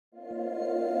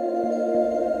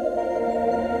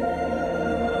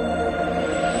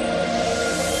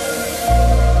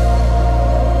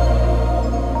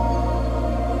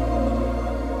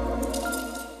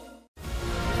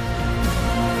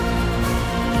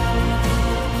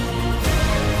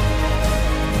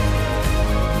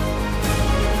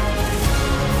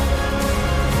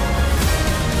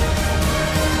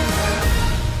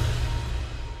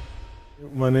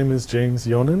name is James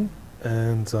Yonan,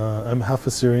 and I'm half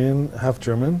Assyrian, half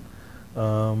German.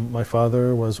 My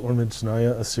father was Urmi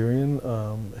Assyrian.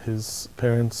 His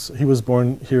parents, he was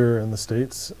born here in the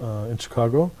States, in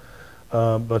Chicago,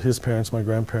 but his parents, my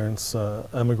grandparents,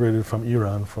 emigrated from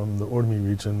Iran, from the Urmi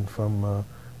region, from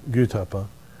Goytapa.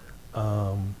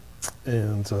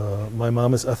 My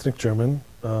mom is ethnic German.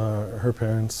 Her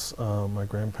parents, my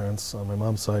grandparents on my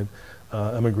mom's side,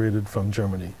 emigrated from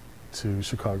Germany to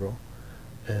Chicago.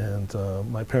 And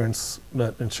my parents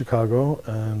met in Chicago,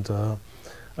 and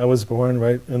I was born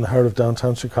right in the heart of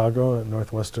downtown Chicago at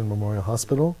Northwestern Memorial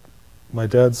Hospital. My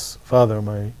dad's father,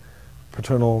 my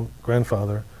paternal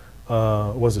grandfather,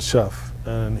 was a chef,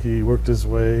 and he worked his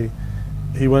way.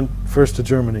 He went first to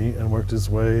Germany and worked his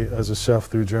way as a chef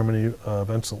through Germany,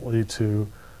 eventually to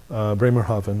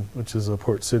Bremerhaven, which is a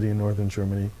port city in northern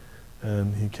Germany.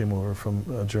 And he came over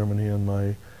from Germany. And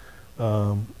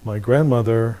my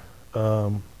grandmother,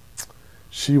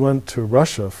 she went to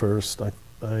Russia first.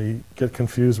 I get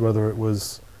confused whether it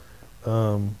was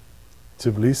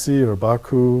Tbilisi or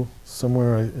Baku,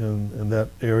 somewhere in that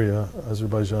area,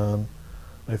 Azerbaijan,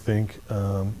 I think.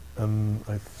 And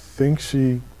I think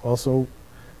she also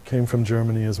came from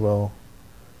Germany as well,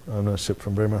 on a ship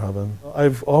from Bremerhaven.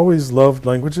 I've always loved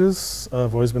languages.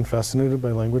 I've always been fascinated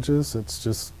by languages. It's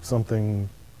just something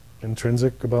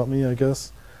intrinsic about me, I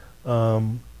guess.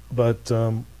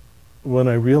 When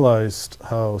I realized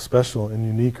how special and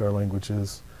unique our language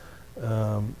is,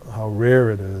 how rare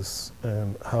it is,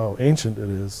 and how ancient it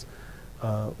is,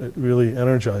 it really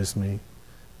energized me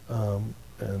and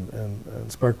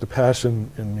sparked a passion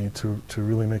in me to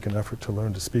really make an effort to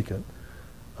learn to speak it.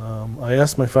 I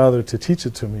asked my father to teach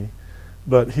it to me,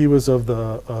 but he was of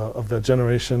the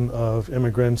generation of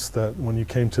immigrants that when you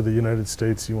came to the United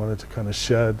States, you wanted to kind of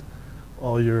shed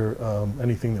all your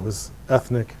anything that was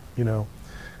ethnic, you know.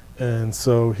 And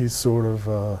so he sort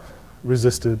of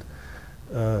resisted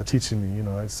teaching me. You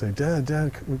know, I'd say, Dad,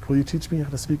 will you teach me how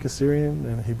to speak Assyrian?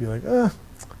 And he'd be like,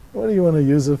 what do you want to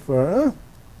use it for?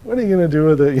 What are you going to do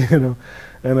with it? You know,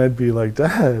 and I'd be like,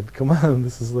 Dad, come on,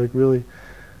 this is like really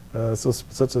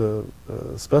such a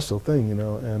special thing, you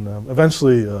know. And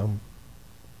eventually,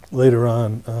 later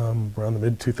on, around the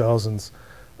mid-2000s,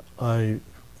 I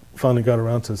finally got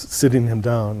around to sitting him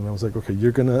down, and I was like, okay,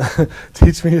 you're going to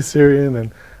teach me Assyrian.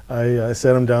 And I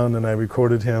sat him down and I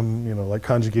recorded him, you know, like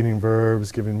conjugating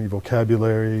verbs, giving me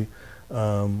vocabulary.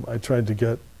 I tried to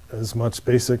get as much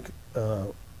basic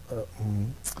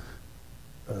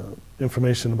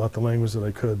information about the language that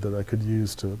I could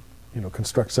use to, you know,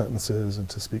 construct sentences and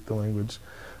to speak the language.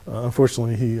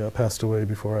 Unfortunately, he passed away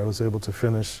before I was able to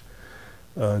finish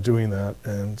doing that.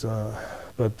 And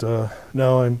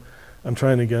now I'm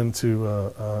trying again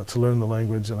to learn the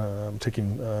language, and I'm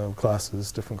taking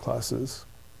classes, different classes.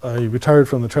 I retired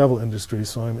from the travel industry,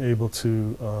 so I'm able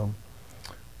to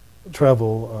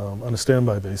travel on a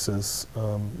standby basis.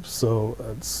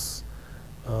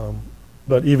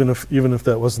 But even if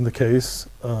that wasn't the case,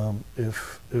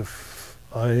 if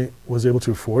I was able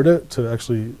to afford it, to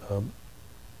actually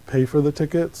pay for the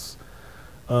tickets,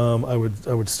 I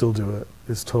would still do it.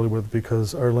 It's totally worth it,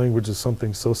 because our language is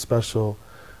something so special,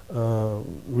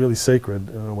 really sacred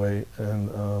in a way,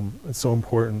 and it's so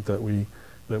important that we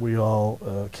all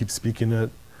keep speaking it,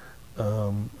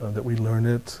 that we learn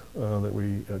it, that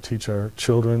we teach our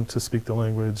children to speak the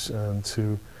language, and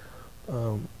to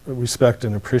respect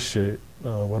and appreciate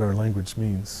what our language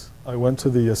means. I went to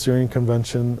the Assyrian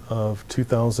Convention of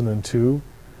 2002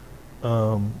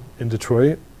 in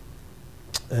Detroit,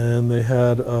 and they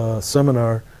had a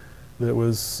seminar that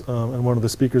was, and one of the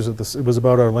speakers at this, it was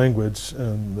about our language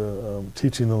and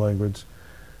teaching the language.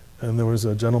 And there was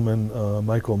a gentleman,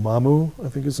 Michael Mamu, I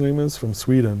think his name is, from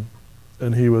Sweden,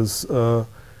 and he was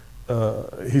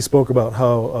he spoke about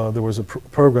how there was a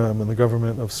program in the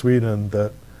government of Sweden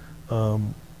that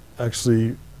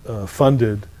actually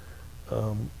funded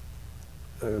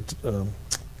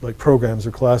like programs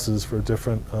or classes for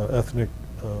different ethnic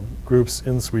groups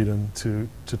in Sweden to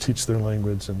teach their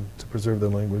language and to preserve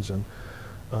their language, and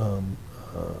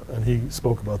he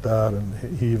spoke about that,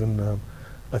 and he even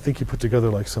I think he put together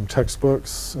like some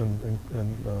textbooks and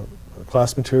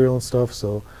class material and stuff.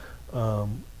 So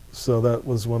so that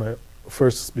was when I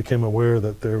first became aware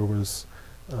that there was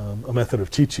a method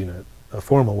of teaching it, a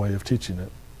formal way of teaching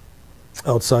it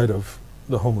outside of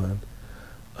the homeland.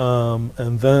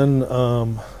 And then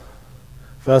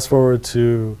fast forward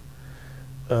to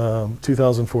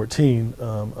 2014,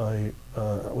 I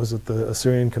was at the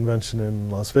Assyrian Convention in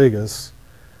Las Vegas,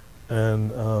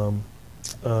 and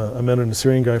I met an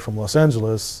Assyrian guy from Los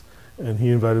Angeles, and he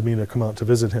invited me to come out to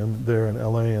visit him there in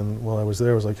LA. And while I was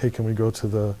there, I was like, hey, can we go to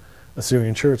the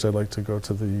Assyrian church? I'd like to go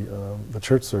to the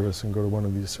church service and go to one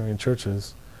of the Assyrian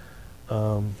churches.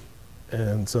 After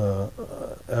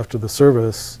the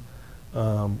service,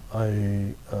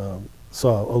 I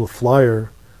saw a little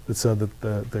flyer that said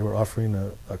that they were offering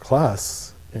a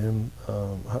class in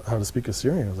how to speak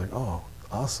Assyrian. I was like, oh,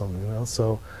 awesome, you know.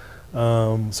 So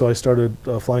I started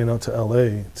flying out to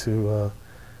LA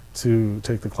to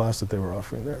take the class that they were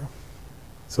offering there.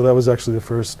 So that was actually the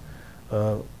first.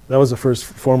 That was the first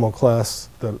formal class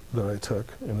that I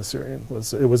took in Assyrian.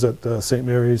 It was at St.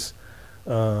 Mary's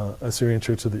Assyrian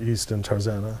Church of the East in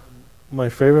Tarzana. My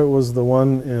favorite was the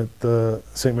one at the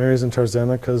St. Mary's in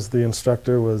Tarzana because the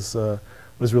instructor was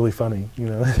really funny. You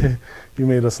know, he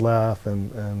made us laugh,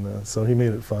 and so he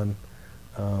made it fun.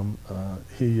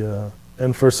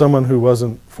 And for someone who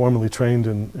wasn't formally trained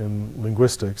in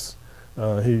linguistics,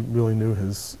 he really knew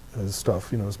his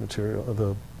stuff. You know, his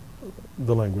material,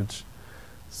 the language.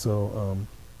 So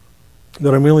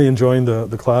that I'm really enjoying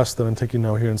the class that I'm taking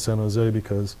now here in San Jose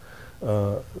because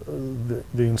the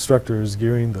instructor is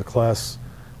gearing the class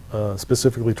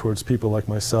specifically towards people like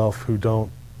myself who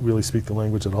don't really speak the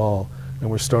language at all, and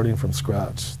we're starting from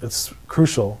scratch. It's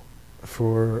crucial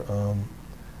for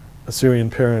Assyrian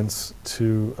parents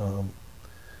to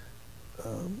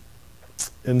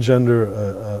engender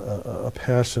a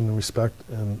passion and respect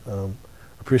and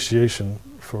appreciation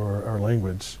for our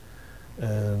language,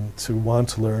 and to want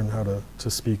to learn how to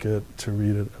speak it, to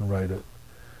read it, and write it.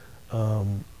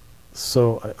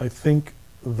 So I think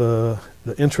the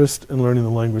interest in learning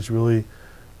the language really,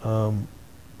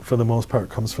 for the most part,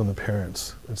 comes from the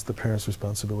parents. It's the parents'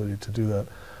 responsibility to do that.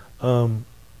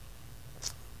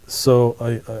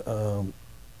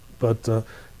 But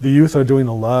the youth are doing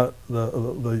a lot. There's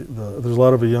a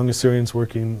lot of young Assyrians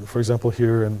working, for example,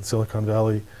 here in Silicon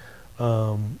Valley,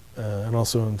 and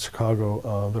also in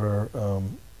Chicago, that are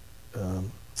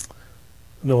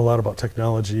know a lot about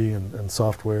technology and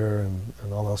software and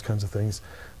all those kinds of things.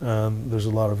 There's a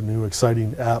lot of new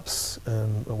exciting apps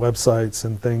and websites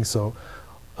and things. So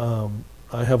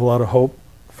I have a lot of hope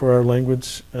for our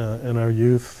language and our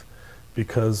youth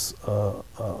because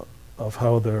of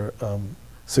how they're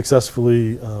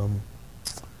successfully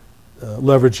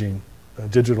leveraging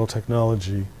digital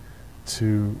technology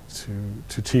to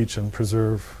teach and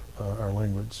preserve our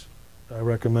language. I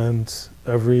recommend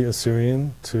every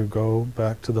Assyrian to go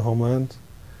back to the homeland.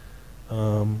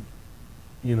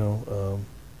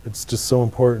 It's just so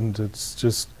important. It's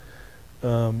just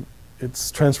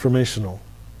it's transformational.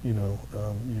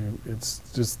 It's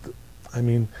just, I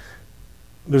mean,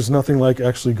 there's nothing like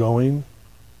actually going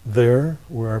there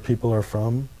where our people are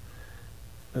from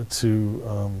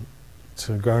to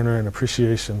garner an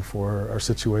appreciation for our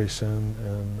situation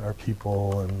and our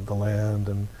people and the land,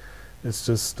 and it's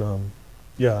just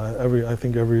I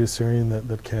think every Assyrian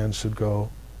that can should go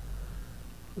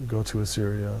to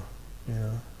Assyria.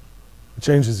 Yeah, it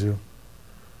changes you.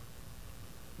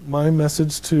 My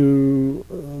message to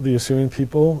the Assyrian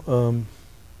people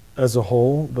as a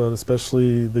whole, but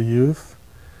especially the youth,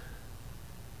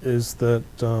 is that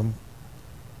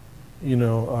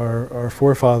our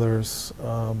forefathers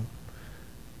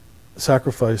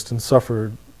sacrificed and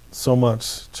suffered so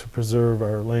much to preserve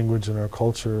our language and our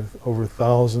culture over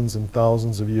thousands and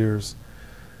thousands of years,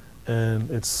 and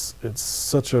it's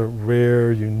such a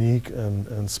rare, unique,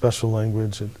 and special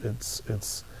language.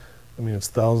 It's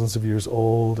thousands of years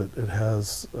old. It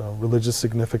has religious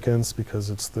significance because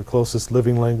it's the closest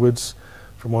living language,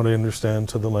 from what I understand,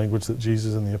 to the language that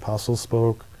Jesus and the apostles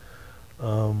spoke.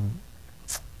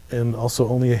 And also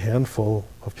only a handful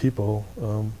of people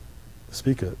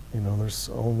speak it.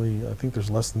 I think there's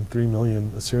less than 3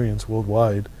 million Assyrians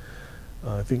worldwide.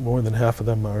 I think more than half of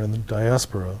them are in the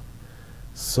diaspora.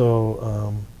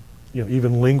 So,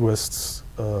 even linguists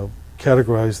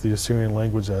categorize the Assyrian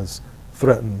language as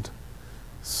threatened.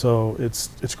 So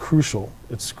it's crucial.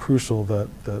 It's crucial that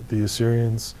the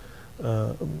Assyrians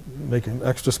make an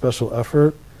extra special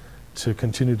effort to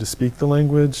continue to speak the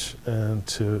language and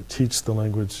to teach the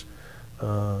language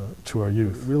to our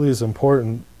youth. It really is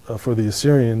important for the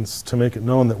Assyrians to make it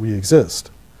known that we exist.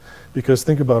 Because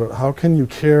think about it, how can you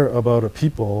care about a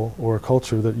people or a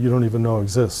culture that you don't even know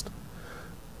exist?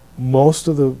 Most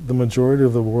of the majority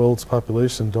of the world's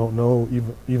population don't know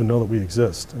even know that we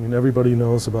exist. I mean, everybody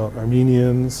knows about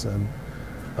Armenians and,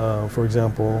 for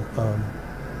example,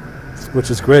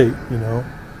 which is great,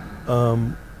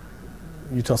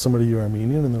 you tell somebody you're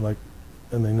Armenian and they're like,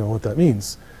 and they know what that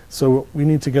means. So we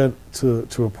need to get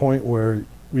to a point where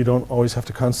we don't always have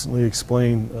to constantly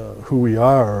explain who we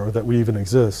are or that we even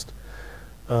exist.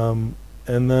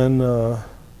 And then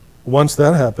once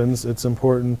that happens, it's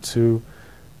important to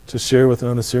share with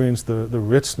non-Assyrians the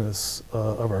richness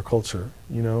of our culture.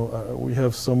 You know, we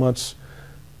have so much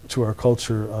to our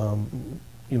culture.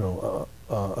 You know,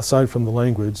 aside from the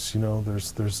language, you know,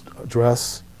 there's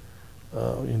dress.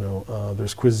 You know,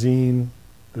 there's cuisine,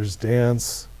 there's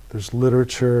dance, there's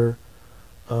literature,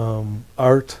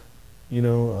 art. You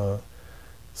know,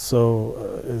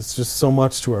 so it's just so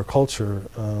much to our culture.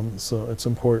 So it's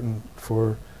important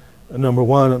for number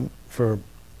one, for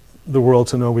the world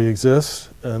to know we exist,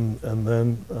 and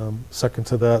then second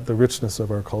to that, the richness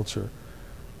of our culture,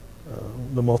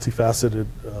 the multifaceted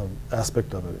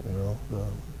aspect of it. You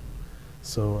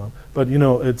know, but you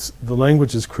know, the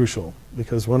language is crucial,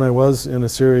 because when I was in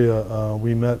Assyria,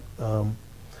 we met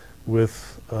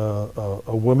with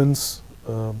a women's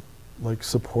like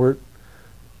support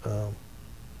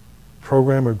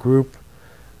program or group,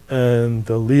 and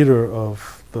the leader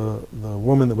of the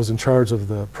woman that was in charge of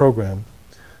the program,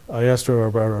 I asked her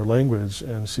about our language,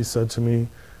 and she said to me,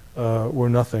 we're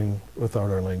nothing without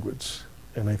our language.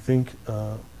 And I think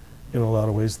in a lot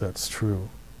of ways that's true.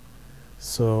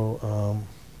 So,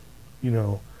 you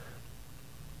know,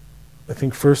 I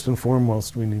think first and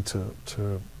foremost we need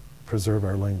to preserve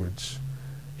our language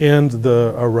and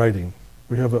our writing.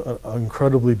 We have an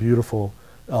incredibly beautiful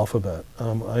alphabet.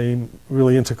 I'm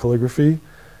really into calligraphy,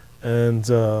 and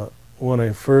when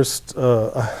I first,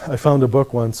 I found a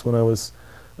book once when I was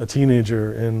a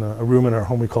teenager in a room in our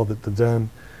home. We called it the Den,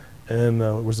 and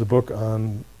it was a book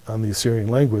on the Assyrian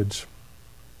language,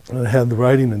 and it had the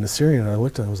writing in Assyrian, and I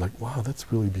looked at it and I was like, wow,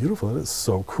 that's really beautiful, that is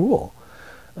so cool.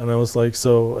 And I was like,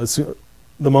 so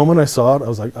the moment I saw it, I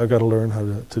was like, I've got to learn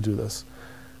how to do this.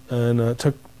 And it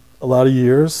took a lot of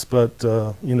years, but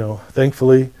you know,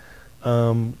 thankfully,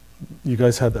 you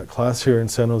guys had that class here in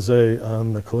San Jose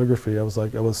on the calligraphy. I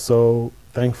was so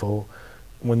thankful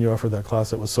when you offered that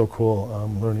class. It was so cool,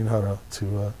 learning how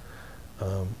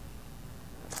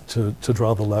to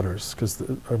draw the letters, because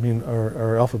I mean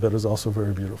our alphabet is also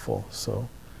very beautiful. So,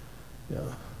 yeah,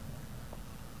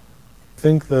 I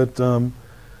think that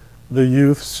the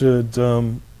youth should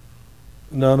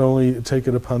not only take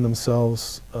it upon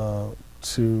themselves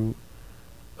to,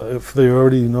 if they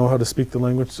already know how to speak the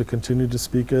language, to continue to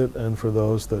speak it, and for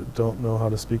those that don't know how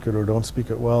to speak it or don't speak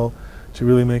it well, to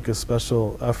really make a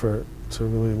special effort to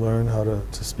really learn how to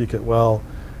speak it well,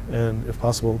 and if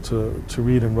possible to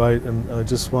read and write. And I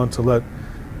just want to let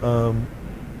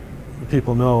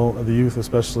people know, the youth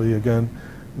especially, again,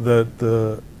 that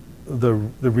the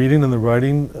reading and the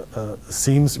writing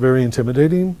seems very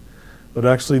intimidating, but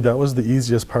actually that was the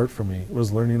easiest part for me,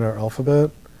 was learning our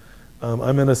alphabet.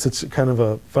 I'm in a kind of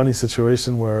a funny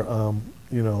situation where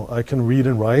you know, I can read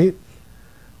and write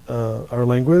our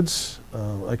language.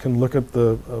 I can look at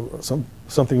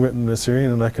something written in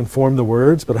Assyrian and I can form the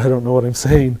words, but I don't know what I'm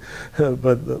saying.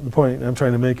 But the point I'm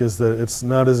trying to make is that it's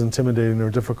not as intimidating or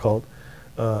difficult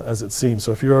as it seems.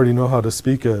 So if you already know how to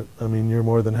speak it, I mean, you're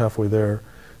more than halfway there.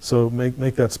 So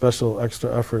make that special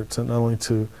extra effort to not only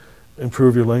to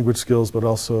improve your language skills, but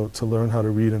also to learn how to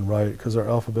read and write, because our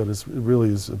alphabet really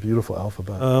is a beautiful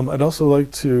alphabet. I'd also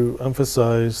like to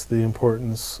emphasize the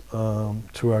importance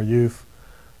to our youth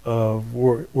of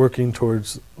working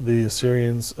towards the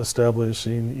Assyrians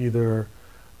establishing either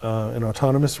an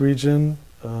autonomous region,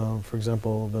 for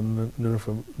example, the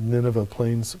Nineveh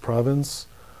Plains province,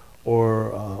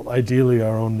 or ideally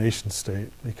our own nation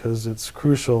state, because it's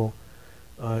crucial,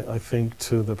 I think,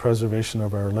 to the preservation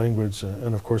of our language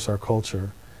and of course our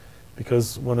culture.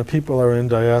 Because when a people are in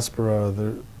diaspora,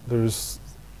 there's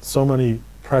so many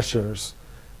pressures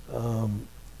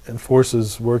and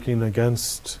forces working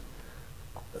against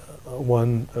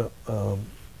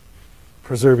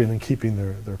preserving and keeping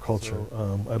their culture.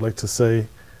 So, I'd like to say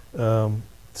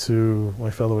to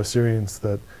my fellow Assyrians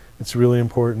that it's really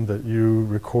important that you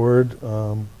record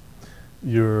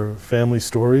your family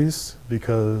stories,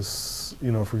 because,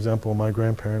 you know, for example, my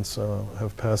grandparents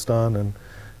have passed on,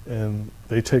 and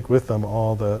they take with them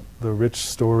all the rich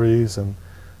stories and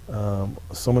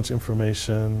so much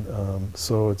information.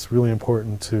 So it's really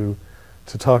important to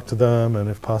talk to them, and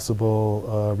if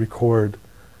possible, record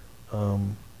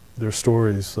their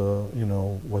stories. You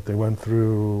know, what they went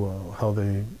through, how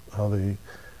they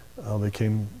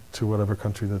came to whatever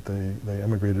country that they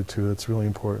emigrated to. It's really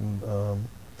important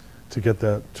to get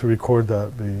that, to record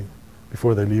that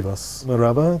before they leave us.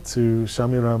 Maraba to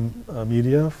Shamiram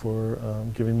Media for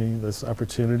giving me this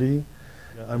opportunity.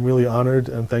 I'm really honored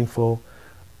and thankful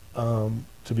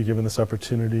to be given this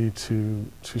opportunity to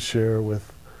share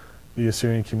with the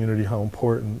Assyrian community how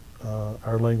important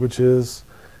our language is,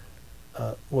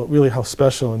 well, really how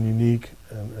special and unique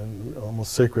and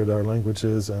almost sacred our language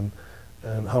is, and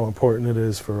how important it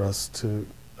is for us to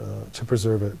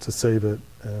preserve it, to save it,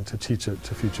 and to teach it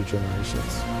to future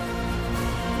generations.